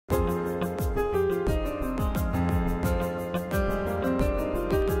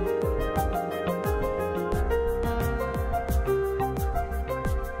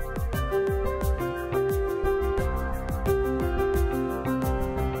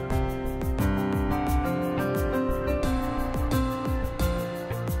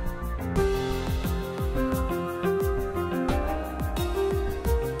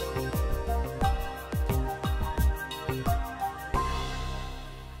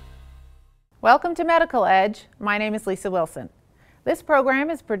Welcome to Medical Edge. My name is Lisa Wilson. This program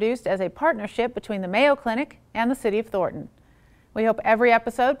is produced as a partnership between the Mayo Clinic and the City of Thornton. We hope every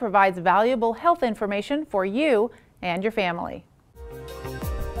episode provides valuable health information for you and your family.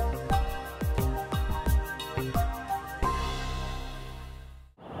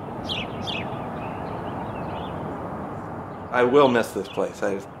 I will miss this place.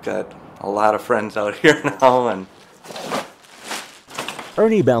 I've got a lot of friends out here now. And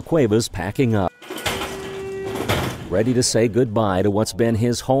Ernie Balcueva's packing up, ready to say goodbye to what's been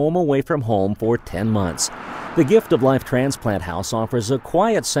his home away from home for 10 months. The Gift of Life Transplant House offers a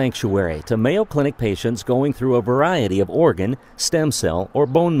quiet sanctuary to Mayo Clinic patients going through a variety of organ, stem cell, or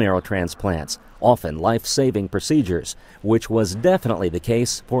bone marrow transplants, often life-saving procedures, which was definitely the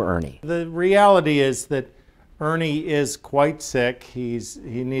case for Ernie. The reality is that Ernie is quite sick. He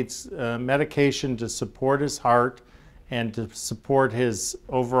needs medication to support his heart and to support his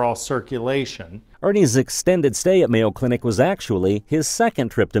overall circulation. Ernie's extended stay at Mayo Clinic was actually his second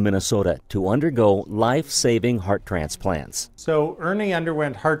trip to Minnesota to undergo life-saving heart transplants. So Ernie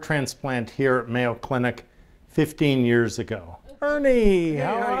underwent heart transplant here at Mayo Clinic 15 years ago. Ernie,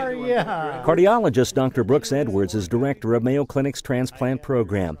 how are you? Cardiologist Dr. Brooks Edwards is director of Mayo Clinic's transplant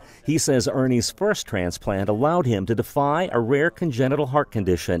program. He says Ernie's first transplant allowed him to defy a rare congenital heart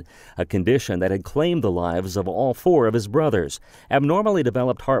condition, a condition that had claimed the lives of all four of his brothers. Abnormally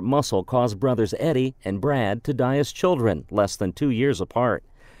developed heart muscle caused brothers Eddie and Brad to die as children, less than 2 years apart.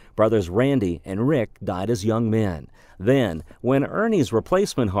 Brothers Randy and Rick died as young men. Then, when Ernie's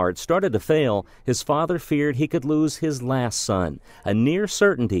replacement heart started to fail, his father feared he could lose his last son, a near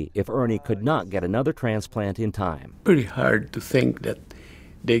certainty if Ernie could not get another transplant in time. Pretty hard to think that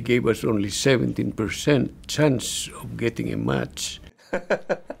they gave us only 17% chance of getting a match.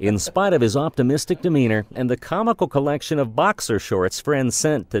 In spite of his optimistic demeanor and the comical collection of boxer shorts friends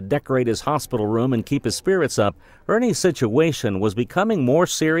sent to decorate his hospital room and keep his spirits up, Ernie's situation was becoming more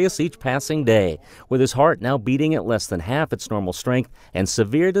serious each passing day, with his heart now beating at less than half its normal strength and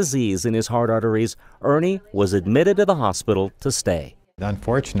severe disease in his heart arteries. Ernie was admitted to the hospital to stay.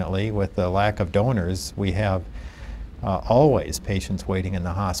 Unfortunately, with the lack of donors, we have always patients waiting in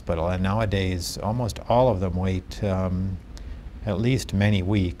the hospital, and nowadays almost all of them wait at least many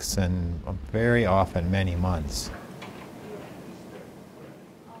weeks and very often many months.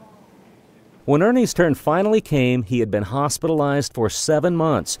 When Ernie's turn finally came, he had been hospitalized for 7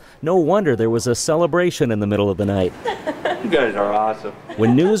 months. No wonder there was a celebration in the middle of the night. you guys are awesome.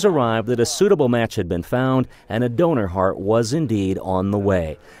 When news arrived that a suitable match had been found and a donor heart was indeed on the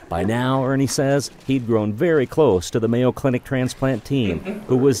way. By now, Ernie says, he'd grown very close to the Mayo Clinic transplant team,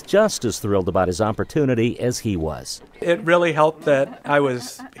 who was just as thrilled about his opportunity as he was. It really helped that I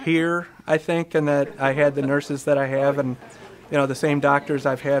was here, I think, and that I had the nurses that I have and, the same doctors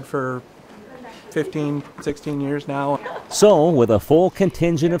I've had for 15, 16 years now. So, with a full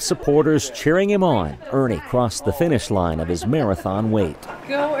contingent of supporters cheering him on, Ernie crossed the finish line of his marathon wait.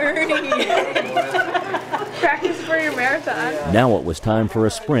 Go, Ernie! Practice for your marathon. Now it was time for a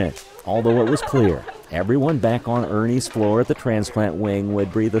sprint, although it was clear everyone back on Ernie's floor at the transplant wing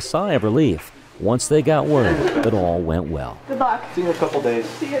would breathe a sigh of relief once they got word that all went well. Good luck. See you in a couple days.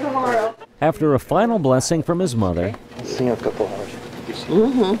 See you tomorrow. After a final blessing from his mother, See you in a couple hours.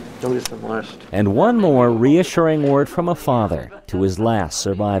 Notice the last. and one more reassuring word from a father to his last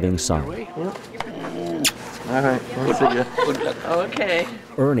surviving son, All right, we'll see you. Okay.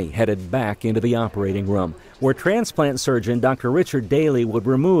 Ernie headed back into the operating room, where transplant surgeon Dr. Richard Daly would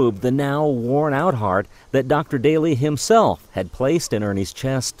remove the now worn-out heart that Dr. Daly himself had placed in Ernie's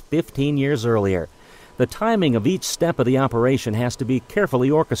chest 15 years earlier. The timing of each step of the operation has to be carefully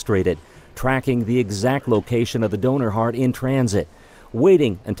orchestrated, tracking the exact location of the donor heart in transit,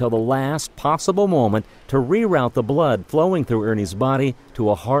 waiting until the last possible moment to reroute the blood flowing through Ernie's body to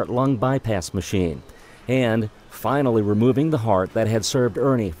a heart-lung bypass machine, and finally removing the heart that had served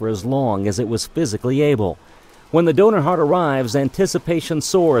Ernie for as long as it was physically able. When the donor heart arrives, anticipation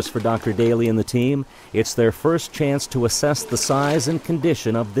soars for Dr. Daly and the team. It's their first chance to assess the size and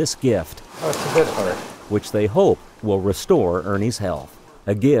condition of this gift, Oh, it's a good heart. which they hope will restore Ernie's health.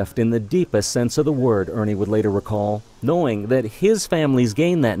 A gift in the deepest sense of the word, Ernie would later recall, knowing that his family's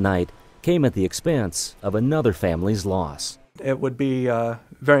gain that night came at the expense of another family's loss. It would be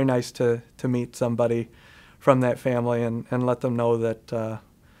very nice to meet somebody from that family and let them know that,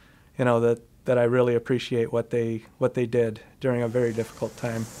 that I really appreciate what they did during a very difficult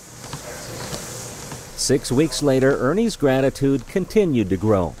time. 6 weeks later, Ernie's gratitude continued to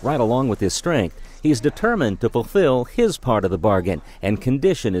grow, right along with his strength. He's determined to fulfill his part of the bargain and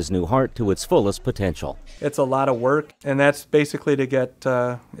condition his new heart to its fullest potential. It's a lot of work, and that's basically to get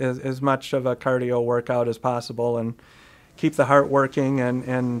as much of a cardio workout as possible and keep the heart working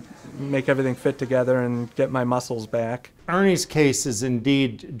and make everything fit together and get my muscles back. Ernie's case is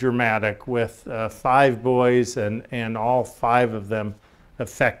indeed dramatic, with 5 boys and all 5 of them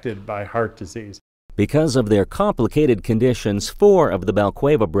affected by heart disease. Because of their complicated conditions, 4 of the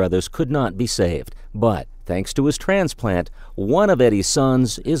Balcueva brothers could not be saved. But thanks to his transplant, one of Eddie's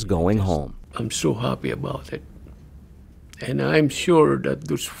sons is going home. I'm so happy about it. And I'm sure that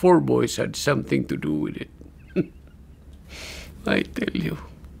those 4 boys had something to do with it. I tell you.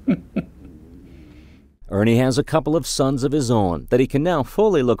 Ernie has a couple of sons of his own that he can now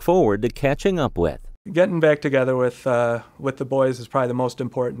fully look forward to catching up with. Getting back together with the boys is probably the most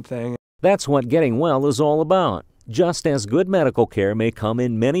important thing. That's what getting well is all about. Just as good medical care may come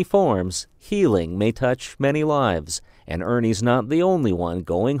in many forms, healing may touch many lives. And Ernie's not the only one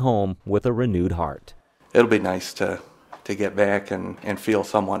going home with a renewed heart. It'll be nice to get back and feel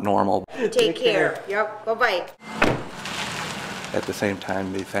somewhat normal. Take care. Yep. Bye-bye. At the same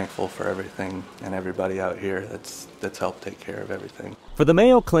time, be thankful for everything and everybody out here that's helped take care of everything. For the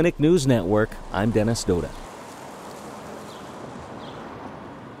Mayo Clinic News Network, I'm Dennis Doda.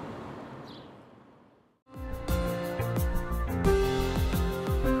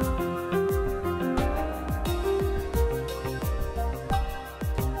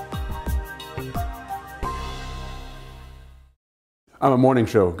 I'm a morning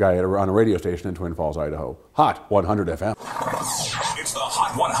show guy on a radio station in Twin Falls, Idaho. Hot 100 FM. It's the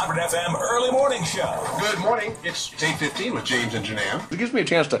Hot 100 FM early morning show. Good morning. It's 8:15 with James and Janam. It gives me a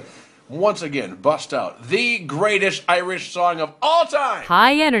chance to once again bust out the greatest Irish song of all time.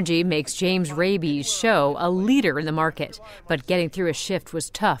 High energy makes James Raby's show a leader in the market, but getting through a shift was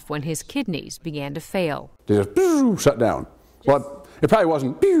tough when his kidneys began to fail. They just shut down. Well, it probably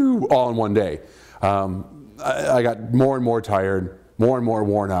wasn't all in one day. I got more and more tired, more and more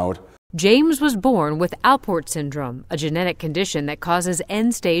worn out. James was born with Alport syndrome, a genetic condition that causes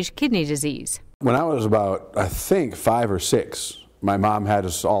end-stage kidney disease. When I was about, I think, 5 or 6, my mom had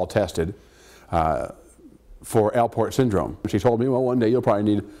us all tested for Alport syndrome. She told me, well, one day you'll probably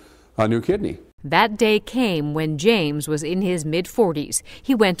need a new kidney. That day came when James was in his mid-40s.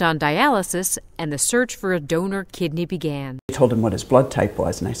 He went on dialysis, and the search for a donor kidney began. I told him what his blood type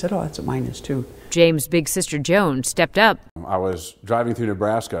was, and I said, oh, that's what mine is too. James' big sister Joan stepped up. I was driving through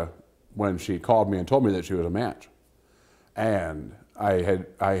Nebraska when she called me and told me that she was a match. And I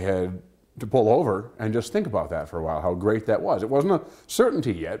had to pull over and just think about that for a while, how great that was. It wasn't a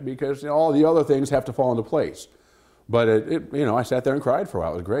certainty yet because all the other things have to fall into place. But I sat there and cried for a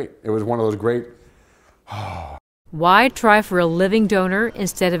while. It was great. It was one of those great... Why try for a living donor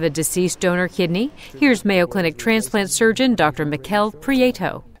instead of a deceased donor kidney? Here's Mayo Clinic transplant surgeon Dr. Mikel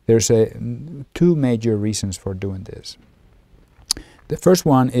Prieto. There's 2 major reasons for doing this. The first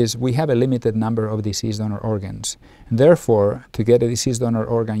one is we have a limited number of deceased donor organs. And therefore, to get a deceased donor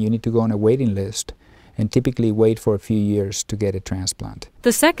organ, you need to go on a waiting list and typically wait for a few years to get a transplant.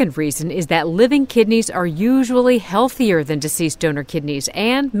 The second reason is that living kidneys are usually healthier than deceased donor kidneys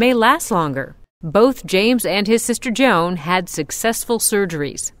and may last longer. Both James and his sister Joan had successful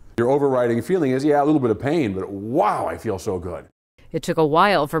surgeries. Your overriding feeling is, yeah, a little bit of pain, but wow, I feel so good. It took a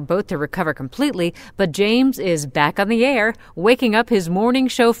while for both to recover completely, but James is back on the air, waking up his morning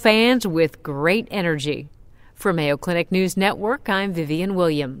show fans with great energy. For Mayo Clinic News Network, I'm Vivian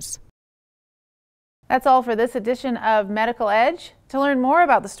Williams. That's all for this edition of Medical Edge. To learn more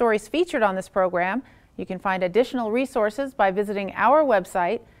about the stories featured on this program, you can find additional resources by visiting our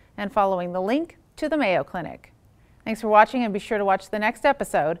website and following the link to the Mayo Clinic. Thanks for watching, and be sure to watch the next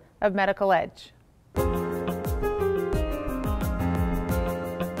episode of Medical Edge.